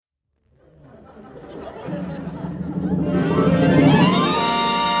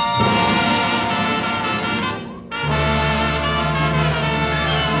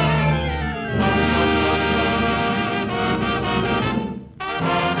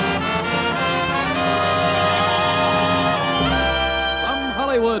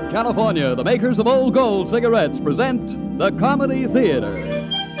California, the makers of Old Gold cigarettes present the Comedy Theater.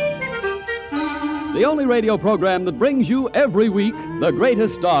 The only radio program that brings you every week the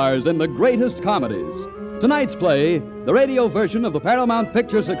greatest stars in the greatest comedies. Tonight's play, the radio version of the Paramount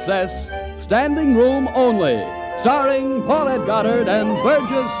Picture success, Standing Room Only, starring Paulette Goddard and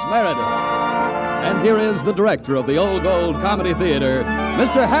Burgess Meredith. And here is the director of the Old Gold Comedy Theater,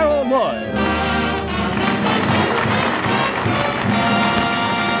 Mr. Harold Lloyd.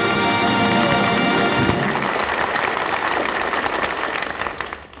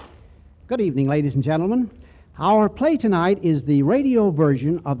 Good evening, ladies and gentlemen. Our play tonight is the radio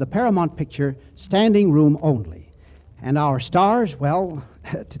version of the Paramount picture Standing Room Only. And our stars, well,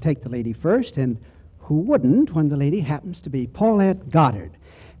 to take the lady first, and who wouldn't when the lady happens to be Paulette Goddard.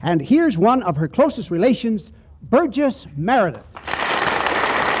 And here's one of her closest relations, Burgess Meredith.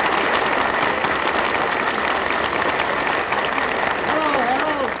 Hello,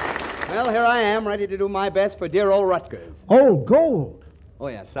 Harold. Well, here I am, ready to do my best for dear old Rutgers. Old Gold. Oh,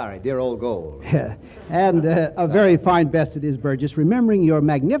 yeah, sorry, dear old Gold. And a very fine best it is, Burgess, remembering your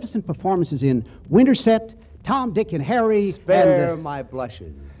magnificent performances in Winterset, Tom, Dick, and Harry. Spare my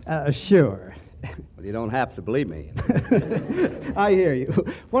blushes. Sure. Well, you don't have to believe me. I hear you.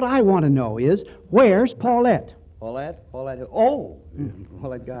 What I want to know is, where's Paulette? Paulette? Oh,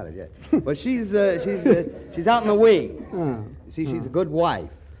 Paulette got it, yeah. Well, she's out in the wings. You see, she's a good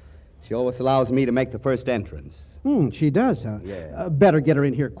wife. She always allows me to make the first entrance. She does, huh? Yeah. Better get her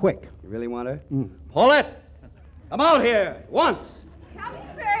in here quick. You really want her? Paulette! Come out here, at once! Coming,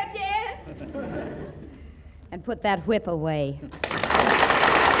 Burgess! And put that whip away.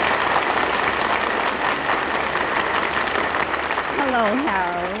 Hello,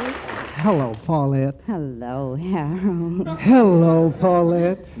 Harold. Hello, Paulette. Hello, Harold. Hello,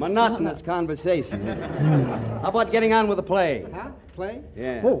 Paulette. Monotonous conversation. How about getting on with the play? Huh? Play?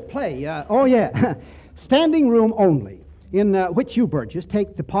 Yes. Oh, play. Oh, yeah. Standing Room Only, in which you, Burgess,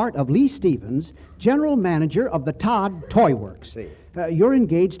 take the part of Lee Stevens, general manager of the Todd Toy Works. See. You're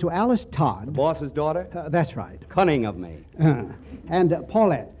engaged to Alice Todd. Boss's daughter? That's right. Cunning of me. And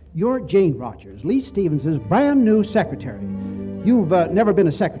Paulette, you're Jane Rogers, Lee Stevens' brand new secretary. You've never been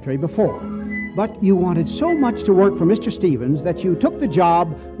a secretary before, but you wanted so much to work for Mr. Stevens that you took the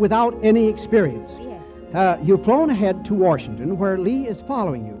job without any experience. Yes. You've flown ahead to Washington, where Lee is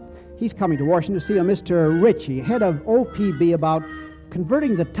following you. He's coming to Washington to see a Mr. Ritchie, head of OPB, about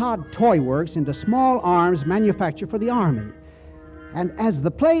converting the Todd Toy Works into small arms manufacture for the Army. And as the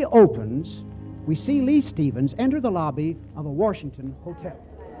play opens, we see Lee Stevens enter the lobby of a Washington hotel.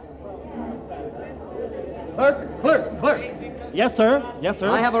 Clerk! Yes, sir. Yes, sir.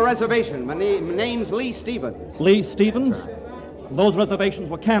 I have a reservation. My name's Lee Stevens. Lee Stevens? Those reservations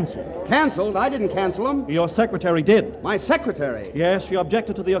were canceled. Canceled? I didn't cancel them. Your secretary did. My secretary? Yes, she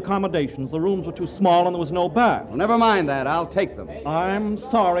objected to the accommodations. The rooms were too small and there was no bath. Well, never mind that. I'll take them. I'm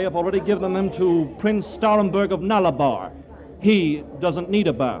sorry. I've already given them to Prince Starenberg of Nalabar. He doesn't need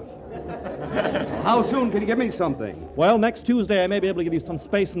a bath. How soon can you give me something? Well, next Tuesday I may be able to give you some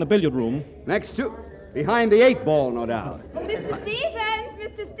space in the billiard room. Next to... Behind the 8-ball, no doubt. Oh, Mr. Stevens!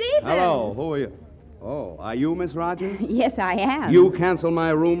 Mr. Stevens! Hello, who are you? Oh, are you Miss Rogers? Yes, I am. You canceled my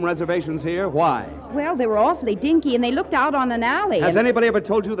room reservations here? Why? Well, they were awfully dinky, and they looked out on an alley. Has anybody ever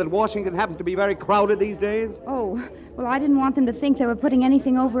told you that Washington happens to be very crowded these days? Oh, well, I didn't want them to think they were putting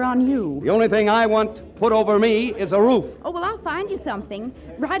anything over on you. The only thing I want put over me is a roof. Oh, well, I'll find you something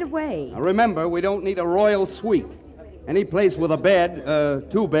right away. Now, remember, we don't need a royal suite. Any place with a bed,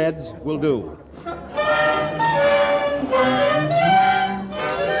 2 beds, will do.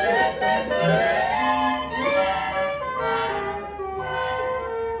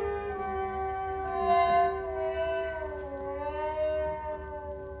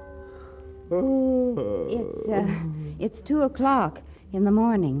 It's 2 o'clock in the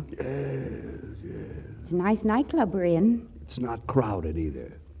morning. Yes. It's a nice nightclub we're in. It's not crowded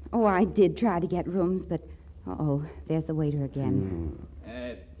either. Oh, I did try to get rooms, but... Uh-oh, there's the waiter again.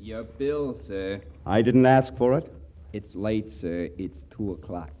 Your bill, sir. I didn't ask for it. It's late, sir. It's 2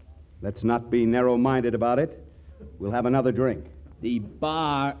 o'clock. Let's not be narrow-minded about it. We'll have another drink. The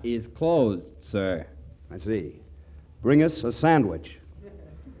bar is closed, sir. I see. Bring us a sandwich.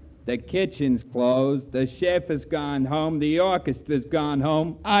 The kitchen's closed. The chef has gone home. The orchestra's gone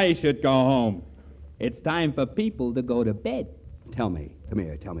home. I should go home. It's time for people to go to bed. Tell me,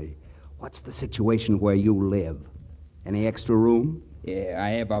 tell me. What's the situation where you live? Any extra room? Yeah, I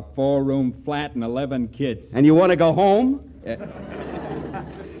have a 4-room flat and 11 kids. And you want to go home?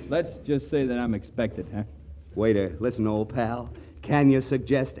 Let's just say that I'm expected, huh? Waiter, listen, old pal. Can you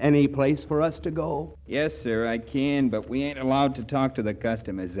suggest any place for us to go? Yes, sir, I can, but we ain't allowed to talk to the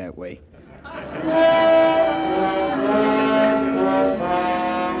customers that way.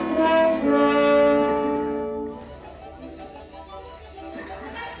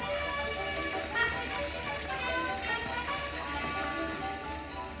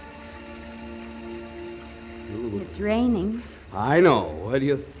 It's raining. I know. Where do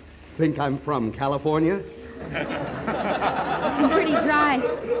you think I'm from, California? Pretty dry.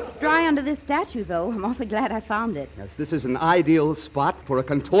 It's dry under this statue, though. I'm awfully glad I found it. Yes, this is an ideal spot for a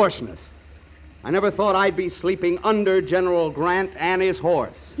contortionist. I never thought I'd be sleeping under General Grant and his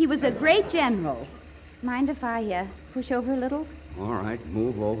horse. He was a great general. Mind if I push over a little? All right,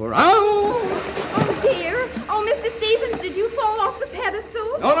 move over. Oh, dear. Oh, Mr. Stevens, did you fall off the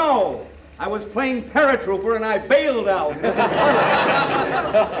pedestal? No. I was playing paratrooper and I bailed out.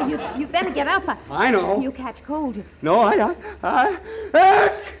 You better get up. I know. You'll catch cold. No, I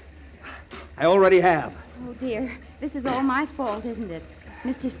already have. Oh, dear. This is all my fault, isn't it?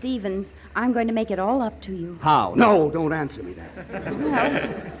 Mr. Stevens, I'm going to make it all up to you. How? No, don't answer me that.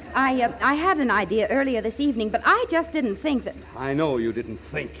 Well, I had an idea earlier this evening, but I just didn't think that... I know you didn't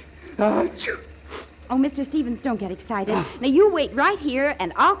think. Oh, Mr. Stevens, don't get excited. Now, you wait right here,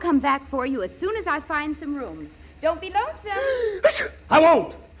 and I'll come back for you as soon as I find some rooms. Don't be lonesome. I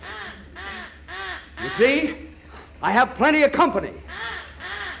won't. You see, I have plenty of company.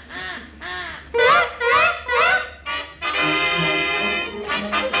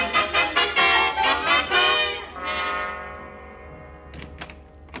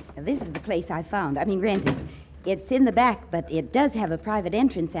 This is the place I found. I mean, rented. It's in the back, but it does have a private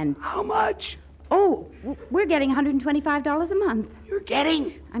entrance and... How much? Oh, we're getting $125 a month. You're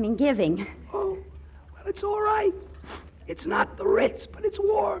getting? I mean, giving. Oh, well, it's all right. It's not the Ritz, but it's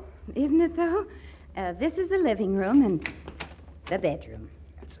warm. Isn't it, though? This is the living room and the bedroom.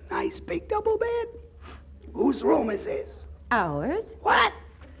 It's a nice big double bed. Whose room is this? Ours? What?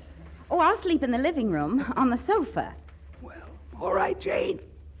 Oh, I'll sleep in the living room on the sofa. Well, all right, Jane.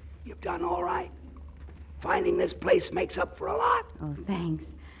 You've done all right. Finding this place makes up for a lot. Oh, thanks.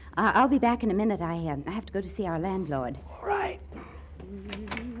 I'll be back in a minute. I have to go to see our landlord. All right.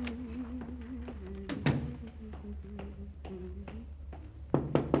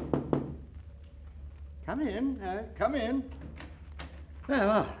 Come in. Come in.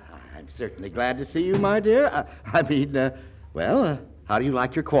 Well, I'm certainly glad to see you, my dear. How do you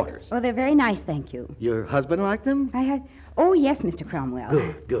like your quarters? Oh, they're very nice, thank you. Your husband like them? Oh, yes, Mr.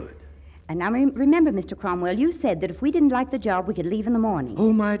 Cromwell. Good. And now remember, Mr. Cromwell, you said that if we didn't like the job, we could leave in the morning.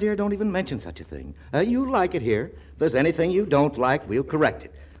 Oh, my dear, don't even mention such a thing. You like it here. If there's anything you don't like, we'll correct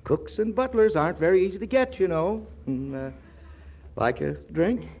it. Cooks and butlers aren't very easy to get, you know. Like a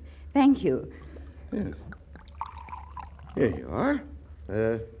drink? Thank you. Yeah. Here you are.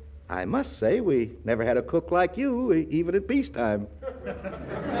 I must say, we never had a cook like you, even at peacetime.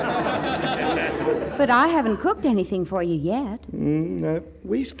 But I haven't cooked anything for you yet.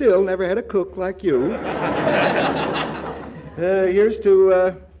 We still never had a cook like you. Here's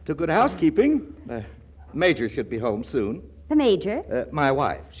to good housekeeping. Major should be home soon. The Major? My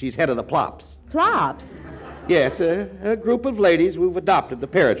wife. She's head of the Plops. Plops? Yes, a group of ladies who've adopted the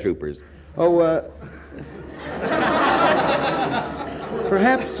paratroopers.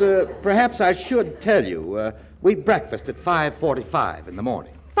 Perhaps I should tell you, we breakfast at 5:45 in the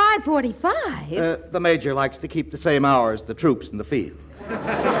morning. 5:45? The Major likes to keep the same hour as the troops in the field.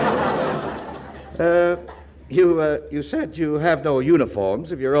 You said you have no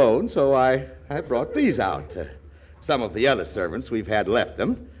uniforms of your own, so I brought these out. Some of the other servants we've had left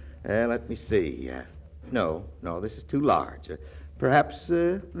them. Let me see. No, this is too large. Perhaps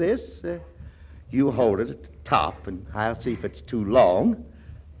this. You hold it at the top, and I'll see if it's too long.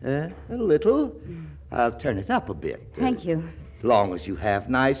 A little. I'll turn it up a bit. Thank you. As long as you have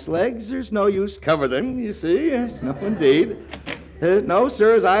nice legs, there's no use cover them, you see. Yes, no, indeed. No,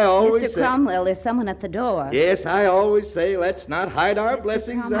 sir, as I always Mr. say... Cromwell, there's someone at the door. Yes, I always say, let's not hide our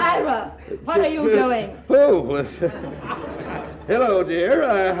blessings. Ira, what are you doing? Oh, hello,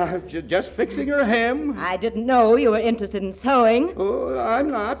 dear. Just fixing her hem. I didn't know you were interested in sewing. Oh, I'm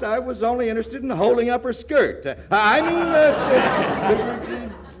not. I was only interested in holding up her skirt.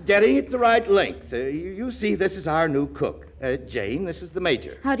 Getting it the right length. You see, this is our new cook. Jane, this is the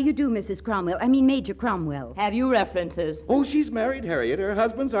Major. How do you do, Mrs. Cromwell? I mean, Major Cromwell. Have you references? Oh, she's married, Harriet. Her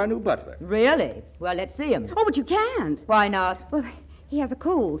husband's our new butler. Really? Well, let's see him. Oh, but you can't. Why not? Well, he has a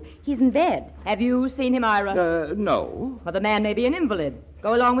cold. He's in bed. Have you seen him, Ira? No. Well, the man may be an invalid.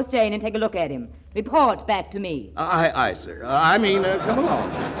 Go along with Jane and take a look at him. Report back to me. Aye, sir. Come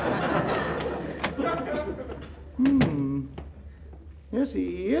along. Yes,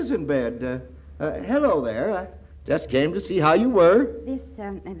 he is in bed. Hello there. I just came to see how you were. This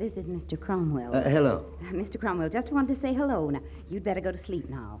is Mr. Cromwell. Hello. Mr. Cromwell, just wanted to say hello. Now, you'd better go to sleep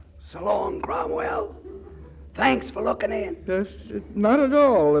now. So long, Cromwell. Thanks for looking in. Not at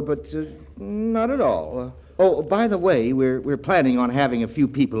all, but not at all. Oh, by the way, we're planning on having a few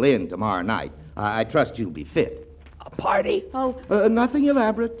people in tomorrow night. I trust you'll be fit. A party? Oh. Nothing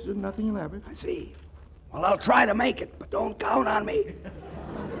elaborate. Nothing elaborate. I see. Well, I'll try to make it, but don't count on me.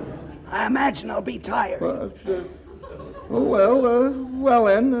 I imagine I'll be tired. Well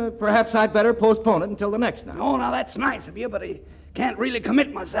then, perhaps I'd better postpone it until the next night. No, now that's nice of you, but I can't really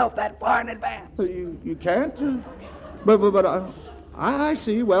commit myself that far in advance. You can't? But I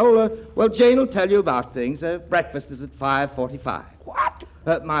see. Well, Jane will tell you about things. Breakfast is at 5:45. What?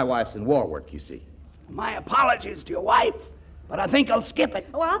 My wife's in war work, you see. My apologies to your wife, but I think I'll skip it.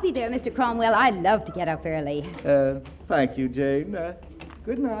 Oh, I'll be there, Mr. Cromwell. I love to get up early. Thank you, Jane.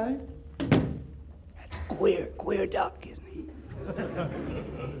 Good night. That's a queer duck, isn't he?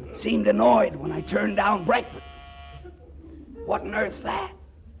 Seemed annoyed when I turned down breakfast. What on earth's that?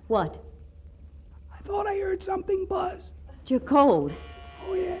 What? I thought I heard something buzz. You're cold.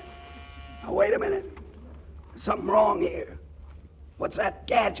 Oh, yeah. Now, wait a minute. There's something wrong here. What's that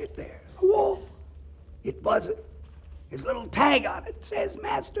gadget there? A wall. It buzzes. There's a little tag on it that says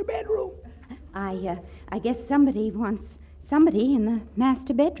master bedroom. I guess somebody wants somebody in the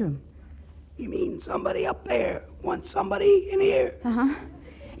master bedroom. You mean somebody up there wants somebody in here? Uh-huh.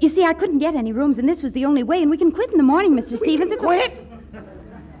 You see, I couldn't get any rooms, and this was the only way, and we can quit in the morning, Mr. Stevens. Quit?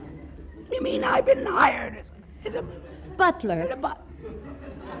 You mean I've been hired as a butler?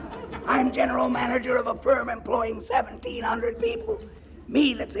 I'm general manager of a firm employing 1,700 people.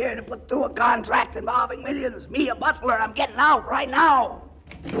 Me that's here to put through a contract involving millions. Me a butler. I'm getting out right now.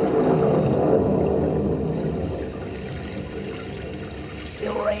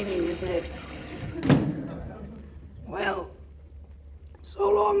 Still raining, isn't it? Well, so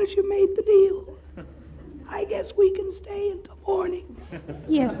long as you made the deal, I guess we can stay until morning.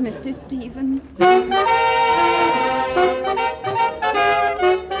 Yes, Mr. Stevens.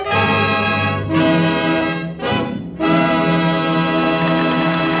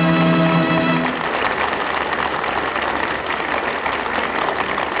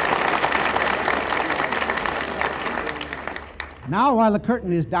 Now, while the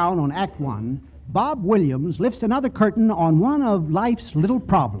curtain is down on Act One, Bob Williams lifts another curtain on one of life's little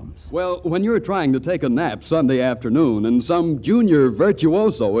problems. Well, when you're trying to take a nap Sunday afternoon and some junior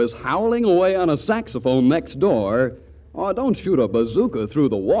virtuoso is howling away on a saxophone next door, oh, don't shoot a bazooka through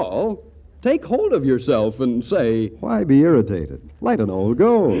the wall. Take hold of yourself and say, "Why be irritated? Light an Old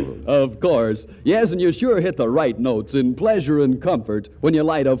Gold." Of course. Yes, and you sure hit the right notes in pleasure and comfort when you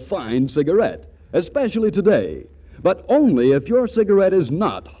light a fine cigarette, especially today. But only if your cigarette is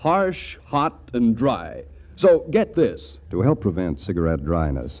not harsh, hot, and dry. So get this. To help prevent cigarette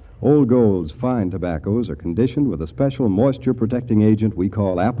dryness, Old Gold's fine tobaccos are conditioned with a special moisture-protecting agent we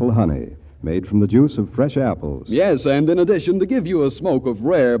call apple honey, made from the juice of fresh apples. Yes, and in addition, to give you a smoke of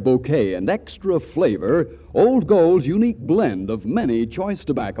rare bouquet and extra flavor, Old Gold's unique blend of many choice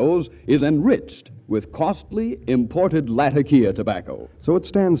tobaccos is enriched with costly imported Latakia tobacco. So it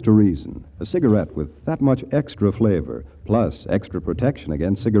stands to reason. A cigarette with that much extra flavor, plus extra protection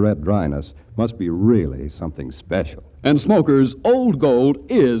against cigarette dryness, must be really something special. And smokers, Old Gold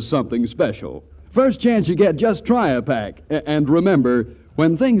is something special. First chance you get, just try a pack. And remember,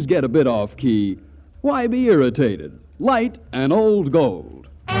 when things get a bit off key, why be irritated? Light an Old Gold.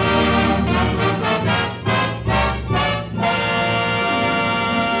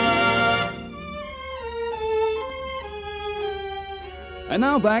 And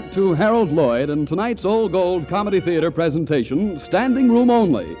now back to Harold Lloyd and tonight's Old Gold Comedy Theater presentation, Standing Room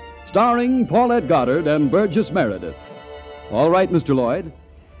Only, starring Paulette Goddard and Burgess Meredith. All right, Mr. Lloyd.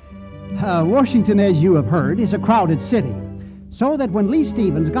 Washington, as you have heard, is a crowded city. So that when Lee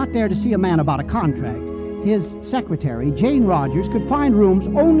Stevens got there to see a man about a contract, his secretary, Jane Rogers, could find rooms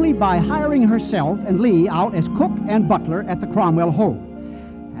only by hiring herself and Lee out as cook and butler at the Cromwell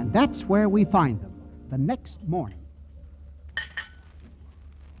home. And that's where we find them, the next morning.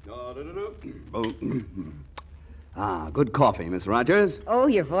 Good coffee, Miss Rogers. Oh,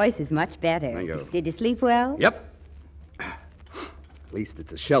 your voice is much better. Thank you. Did you sleep well? Yep. At least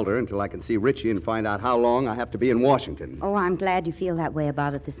it's a shelter until I can see Richie and find out how long I have to be in Washington. Oh, I'm glad you feel that way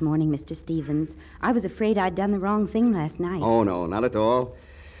about it this morning, Mr. Stevens. I was afraid I'd done the wrong thing last night. Oh, no, not at all.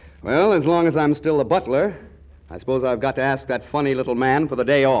 Well, as long as I'm still the butler, I suppose I've got to ask that funny little man for the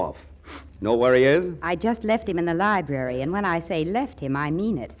day off. Know where he is? I just left him in the library, and when I say left him, I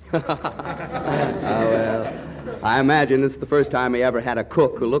mean it. Well, I imagine this is the first time he ever had a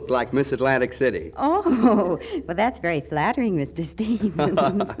cook who looked like Miss Atlantic City. Oh, well, that's very flattering, Mr.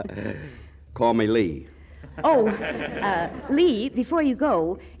 Stevens. Call me Lee. Oh, Lee, before you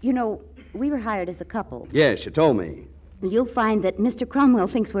go, you know, we were hired as a couple. Yes, you told me. You'll find that Mr. Cromwell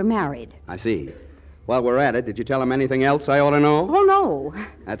thinks we're married. I see. While we're at it, did you tell him anything else I ought to know? Oh, no.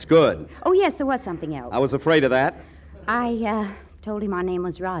 That's good. Oh, yes, there was something else. I was afraid of that. I told him our name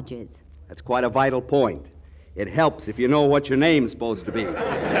was Rogers. That's quite a vital point. It helps if you know what your name's supposed to be.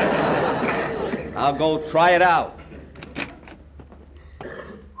 I'll go try it out.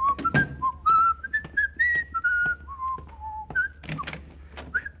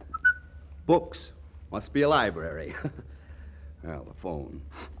 Books. Must be a library. Well, the phone.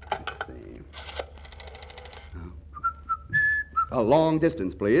 Let's see. A long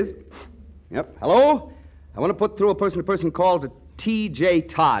distance, please. Yep. Hello? I want to put through a person-to-person call to T.J.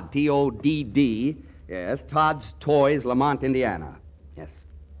 Todd, T-O-D-D. Yes, Todd's Toys, Lamont, Indiana. Yes.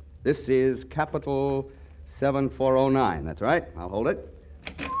 This is Capital 7409. That's right. I'll hold it.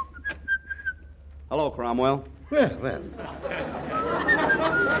 Hello, Cromwell. Well.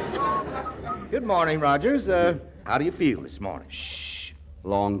 Good morning, Rogers. How do you feel this morning? Shh.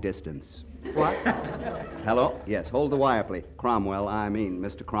 Long distance. What? Hello? Yes, hold the wire, please. Cromwell, I mean,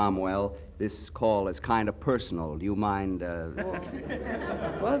 Mr. Cromwell, this call is kind of personal. Do you mind,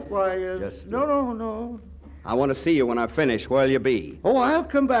 What? Why, No. I want to see you when I finish. Where'll you be? Oh, I'll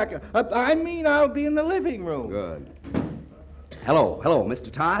come back. I'll be in the living room. Good. Hello,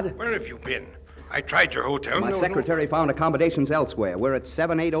 Mr. Todd. Where have you been? I tried your hotel. My secretary found accommodations elsewhere. We're at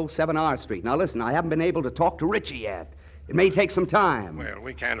 7807 R Street. Now, listen, I haven't been able to talk to Richie yet. It may take some time. Well,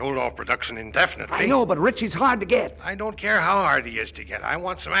 we can't hold off production indefinitely. I know, but Richie's hard to get. I don't care how hard he is to get. I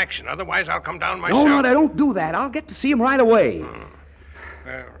want some action. Otherwise, I'll come down myself. No, don't do that. I'll get to see him right away.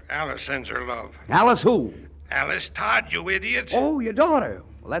 Well, Alice sends her love. Alice who? Alice Todd, you idiot. Oh, your daughter.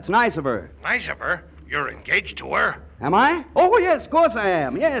 Well, that's nice of her. Nice of her? You're engaged to her? Am I? Oh, yes, of course I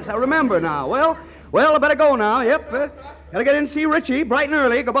am. Yes, I remember now. Well, I better go now. Yep. Gotta get in and see Richie bright and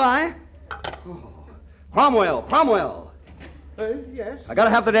early. Goodbye. Oh. Cromwell. Yes? I gotta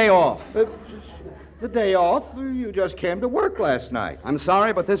have the day off. The day off? You just came to work last night. I'm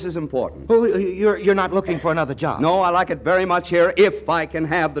sorry, but this is important. Oh, you're not looking for another job? No, I like it very much here if I can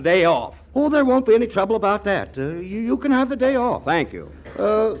have the day off. Oh, there won't be any trouble about that. You can have the day off. Thank you.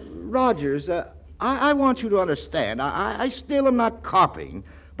 Rogers, I want you to understand. I still am not carping,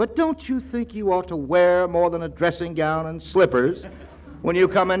 but don't you think you ought to wear more than a dressing gown and slippers when you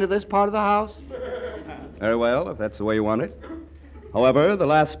come into this part of the house? Very well, if that's the way you want it. However, the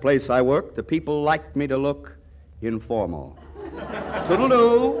last place I worked, the people liked me to look informal.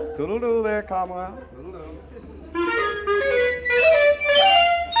 Toodle-doo. Toodle-doo there, Cromwell. Toodle-doo.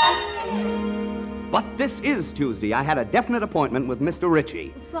 But this is Tuesday. I had a definite appointment with Mr.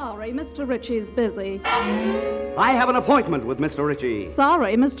 Ritchie. Sorry, Mr. Ritchie's busy. I have an appointment with Mr. Ritchie.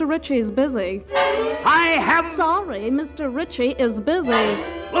 Sorry, Mr. Ritchie's busy. I have... Sorry, Mr. Ritchie is busy.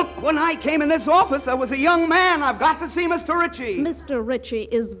 Look, when I came in this office, I was a young man. I've got to see Mr. Ritchie. Mr. Ritchie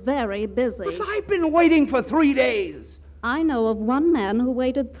is very busy. But I've been waiting for 3 days. I know of one man who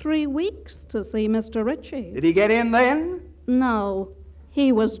waited 3 weeks to see Mr. Ritchie. Did he get in then? No,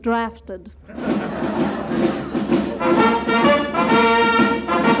 he was drafted.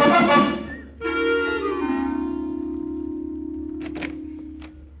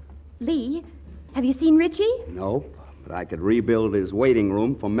 Lee, have you seen Richie? Nope, but I could rebuild his waiting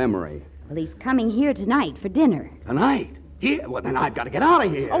room from memory. Well, he's coming here tonight for dinner. Tonight? Here? Well, then I've got to get out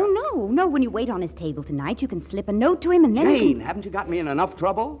of here. Oh, no. When you wait on his table tonight, you can slip a note to him and then... Jane, haven't you got me in enough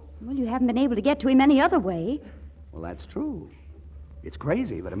trouble? Well, you haven't been able to get to him any other way. Well, that's true. It's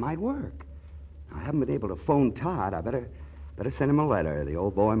crazy, but it might work. I haven't been able to phone Todd. I better send him a letter. The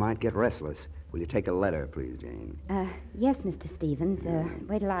old boy might get restless. Will you take a letter, please, Jane? Yes, Mr. Stevens.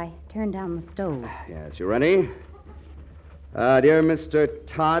 Wait till I turn down the stove. Yes, you ready? Dear Mr.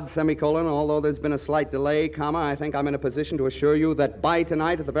 Todd, semicolon, although there's been a slight delay, comma, I think I'm in a position to assure you that by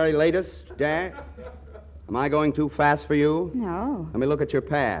tonight at the very latest, dash. Am I going too fast for you? No. Let me look at your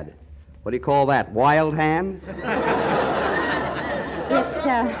pad. What do you call that, wild hand?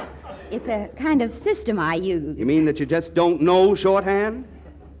 It's a kind of system I use. You mean that you just don't know shorthand?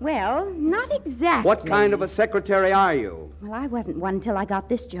 Well, not exactly. What kind of a secretary are you? Well, I wasn't one until I got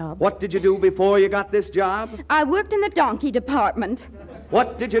this job. What did you do before you got this job? I worked in the donkey department.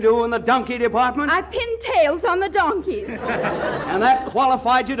 What did you do in the donkey department? I pinned tails on the donkeys. And that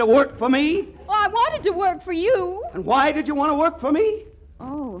qualified you to work for me? Well, I wanted to work for you. And why did you want to work for me?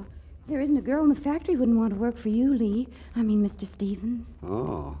 Oh, There isn't a girl in the factory who wouldn't want to work for you, Lee. I mean, Mr. Stevens.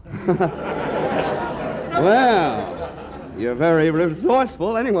 Oh. Well, you're very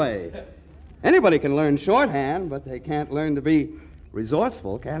resourceful anyway. Anybody can learn shorthand, but they can't learn to be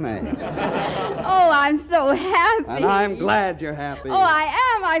resourceful, can they? Oh, I'm so happy. And I'm glad you're happy. Oh, I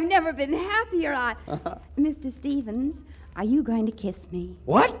am. I've never been happier. Mr. Stevens, are you going to kiss me?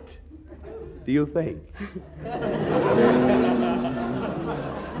 What do you think?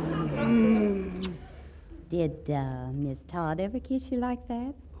 Did Miss Todd ever kiss you like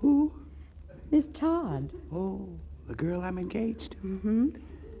that? Who? Miss Todd. Oh, the girl I'm engaged to? Mm-hmm.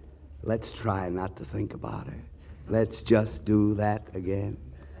 Let's try not to think about her. Let's just do that again.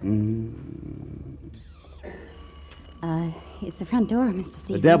 It's the front door, Mr. Stevens.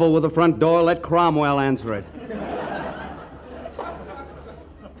 The devil with the front door, let Cromwell answer it.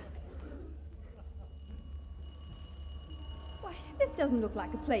 Why, this doesn't look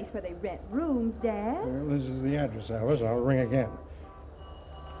like a place where they rent rooms, Dad. Well, this is the address, Alice. I'll ring again.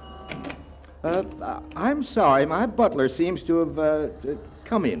 I'm sorry. My butler seems to have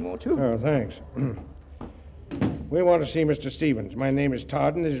come in, won't you? Oh, thanks. We want to see Mr. Stevens. My name is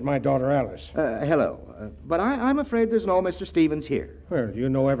Todd, and this is my daughter, Alice. Hello. But I'm afraid there's no Mr. Stevens here. Well, do you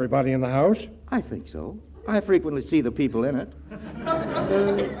know everybody in the house? I think so. I frequently see the people in it.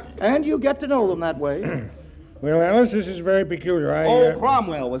 And you get to know them that way. Well, Alice, this is very peculiar.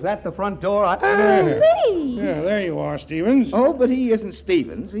 Cromwell, was that the front door? Lee! Yeah, there you are, Stevens. Oh, but he isn't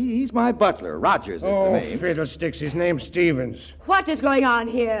Stevens. He's my butler. Rogers is the name. Oh, fiddlesticks. His name's Stevens. What is going on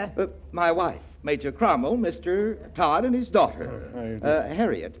here? My wife, Major Cromwell, Mr. Todd, and his daughter,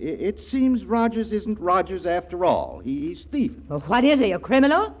 Harriet. It seems Rogers isn't Rogers after all. He's Stevens. Well, what is he, a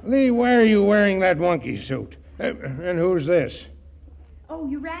criminal? Lee, why are you wearing that monkey suit? And who's this? Oh,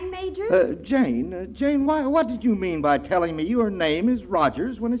 you rang, Major? Jane, what did you mean by telling me your name is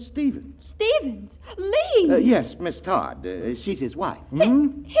Rogers when it's Stevens? Stevens? Lee! Yes, Miss Todd. She's his wife.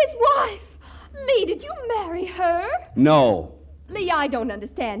 His wife! Lee, did you marry her? No. Lee, I don't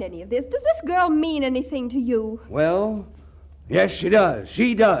understand any of this. Does this girl mean anything to you? Well, yes, she does.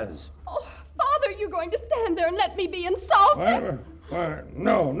 She does. Oh, Father, you're going to stand there and let me be insulted?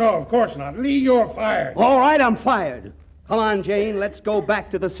 No, of course not. Lee, you're fired. All right, I'm fired. Come on, Jane, let's go back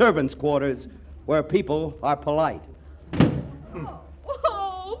to the servants' quarters where people are polite.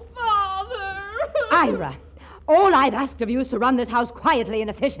 Oh, Father! Ira, all I've asked of you is to run this house quietly and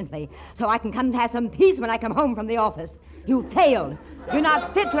efficiently so I can come to have some peace when I come home from the office. You failed. You're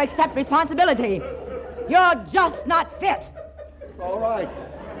not fit to accept responsibility. You're just not fit. All right.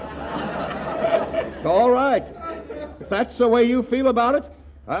 All right. If that's the way you feel about it,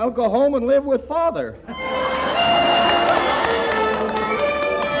 I'll go home and live with Father.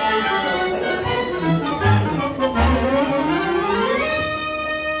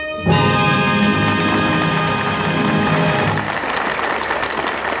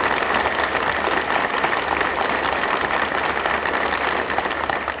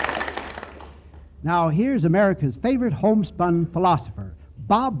 Now, here's America's favorite homespun philosopher,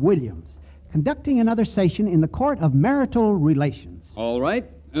 Bob Williams, conducting another session in the court of marital relations. All right.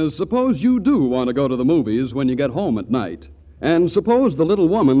 Suppose you do want to go to the movies when you get home at night. And suppose the little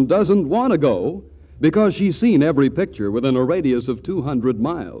woman doesn't want to go because she's seen every picture within a radius of 200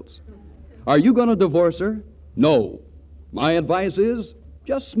 miles. Are you going to divorce her? No. My advice is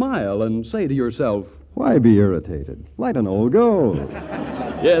just smile and say to yourself, why be irritated? Light an old gold.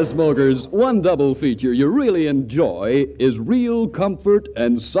 Yes, smokers, one double feature you really enjoy is real comfort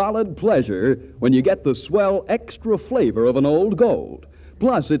and solid pleasure when you get the swell extra flavor of an Old Gold.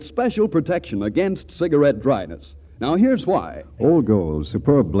 Plus, its special protection against cigarette dryness. Now, here's why. Old Gold's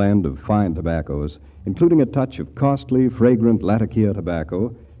superb blend of fine tobaccos, including a touch of costly, fragrant Latakia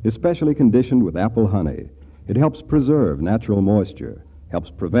tobacco, is specially conditioned with apple honey. It helps preserve natural moisture, helps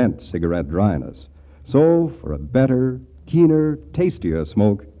prevent cigarette dryness. So, for a better, keener, tastier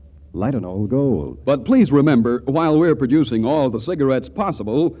smoke, light an Old Gold. But please remember, while we're producing all the cigarettes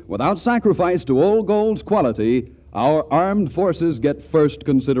possible without sacrifice to Old Gold's quality, our armed forces get first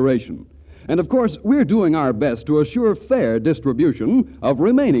consideration. And of course, we're doing our best to assure fair distribution of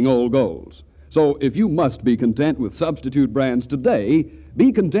remaining Old Golds. So if you must be content with substitute brands today,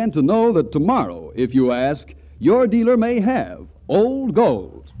 be content to know that tomorrow, if you ask, your dealer may have Old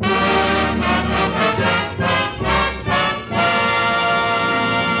Gold.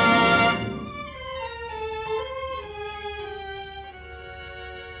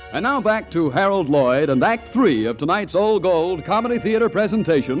 And now back to Harold Lloyd and Act 3 of tonight's Old Gold Comedy Theater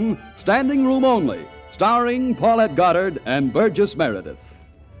presentation, Standing Room Only, starring Paulette Goddard and Burgess Meredith.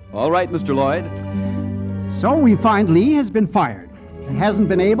 All right, Mr. Lloyd. So we find Lee has been fired. He hasn't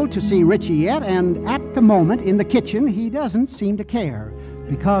been able to see Richie yet, and at the moment in the kitchen, he doesn't seem to care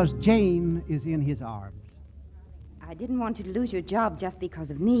because Jane is in his arms. I didn't want you to lose your job just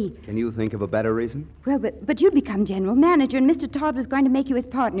because of me. Can you think of a better reason? Well, but you'd become general manager, and Mr. Todd was going to make you his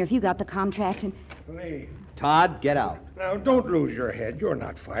partner if you got the contract. And Lee. Todd, get out. Now, don't lose your head. You're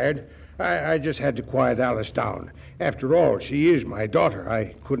not fired. I just had to quiet Alice down. After all, she is my daughter.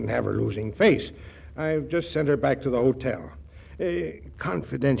 I couldn't have her losing face. I've just sent her back to the hotel.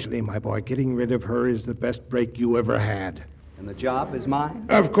 Confidentially, my boy, getting rid of her is the best break you ever had. And the job is mine?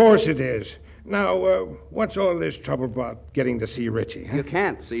 Of course it is. Now, what's all this trouble about getting to see Richie? Huh? You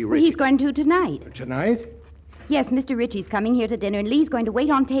can't see Richie. Well, he's going to tonight. Tonight? Yes, Mr. Ritchie's coming here to dinner, and Lee's going to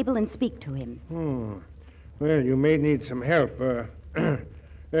wait on table and speak to him. Well, you may need some help.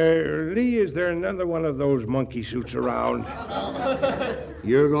 Lee, is there another one of those monkey suits around?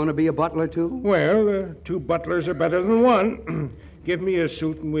 You're going to be a butler, too? Well, 2 butlers are better than 1. Give me a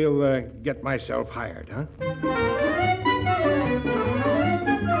suit and we'll get myself hired, huh?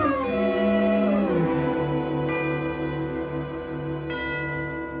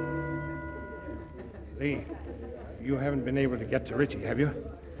 Lee, you haven't been able to get to Richie, have you?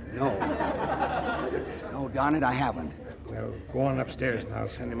 No. No, darn it, I haven't. Well, go on upstairs and I'll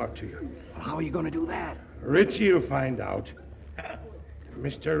send him up to you. Well, how are you going to do that? Richie will find out.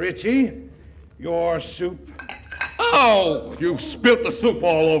 Mr. Ritchie, your soup. Oh, you've spilt the soup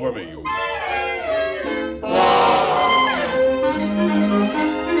all over me, you.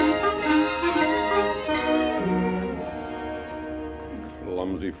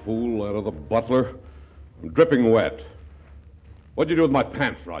 Clumsy fool, out of the butler. I'm dripping wet. What'd you do with my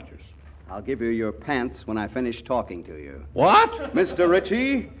pants, Rogers? I'll give you your pants when I finish talking to you. What? Mr.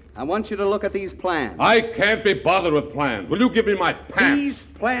 Ritchie, I want you to look at these plans. I can't be bothered with plans. Will you give me my pants? These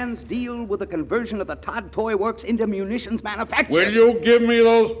plans deal with the conversion of the Todd Toy Works into munitions manufacture. Will you give me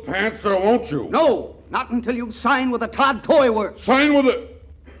those pants or won't you? No, not until you sign with the Todd Toy Works. Sign with it?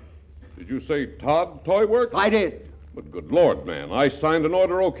 Did you say Todd Toy Works? I did. But good Lord, man, I signed an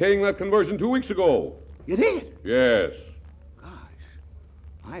order okaying that conversion 2 weeks ago. You did? Yes.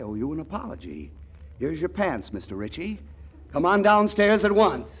 I owe you an apology. Here's your pants, Mr. Ritchie. Come on downstairs at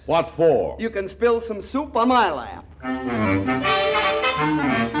once. What for? You can spill some soup on my lap.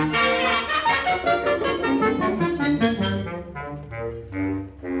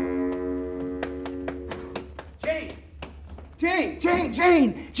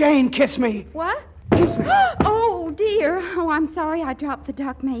 Jane, kiss me. What? Kiss me. Oh, dear. Oh, I'm sorry I dropped the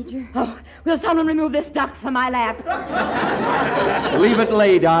duck, Major. Oh, will someone remove this duck from my lap? Leave it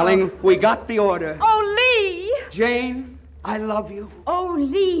lay, darling. We got the order. Oh, Lee! Jane, I love you. Oh,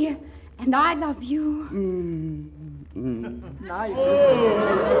 Lee, and I love you. Nice.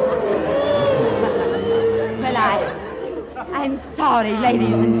 Well, I'm sorry,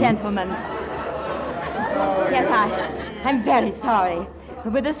 ladies and gentlemen. Yes, I'm very sorry.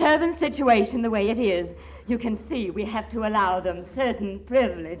 But with the servant situation the way it is, you can see we have to allow them certain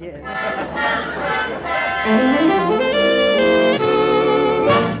privileges.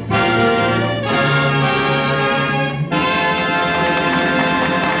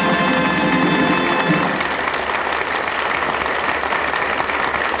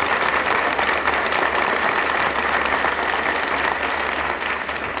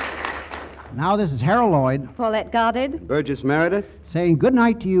 Now, this is Harold Lloyd. Paulette Goddard. Burgess Meredith. Saying good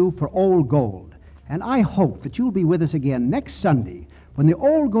night to you for Old Gold. And I hope that you'll be with us again next Sunday when the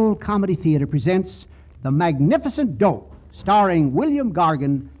Old Gold Comedy Theater presents The Magnificent Dope, starring William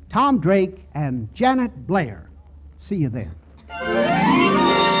Gargan, Tom Drake, and Janet Blair. See you then.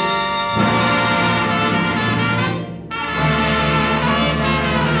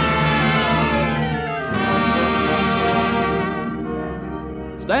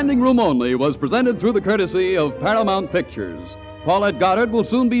 Standing Room Only was presented through the courtesy of Paramount Pictures. Paulette Goddard will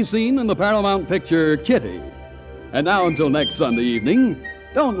soon be seen in the Paramount picture Kitty. And now until next Sunday evening,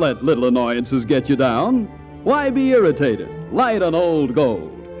 don't let little annoyances get you down. Why be irritated? Light on Old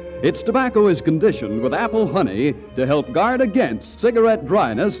Gold. Its tobacco is conditioned with apple honey to help guard against cigarette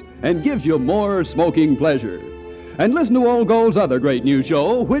dryness and gives you more smoking pleasure. And listen to Old Gold's other great new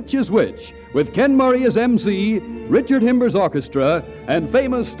show, Which is Which, with Ken Murray as MC, Richard Himbers Orchestra, and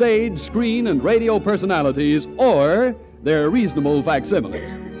famous stage, screen, and radio personalities, or their reasonable facsimiles.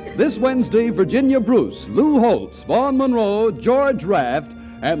 This Wednesday, Virginia Bruce, Lou Holtz, Vaughn Monroe, George Raft,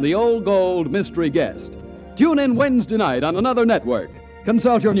 and the Old Gold mystery guest. Tune in Wednesday night on another network.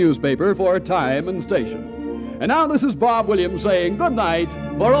 Consult your newspaper for time and station. And now this is Bob Williams saying good night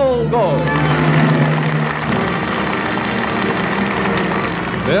for Old Gold.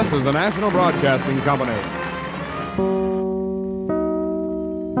 This is the National Broadcasting Company.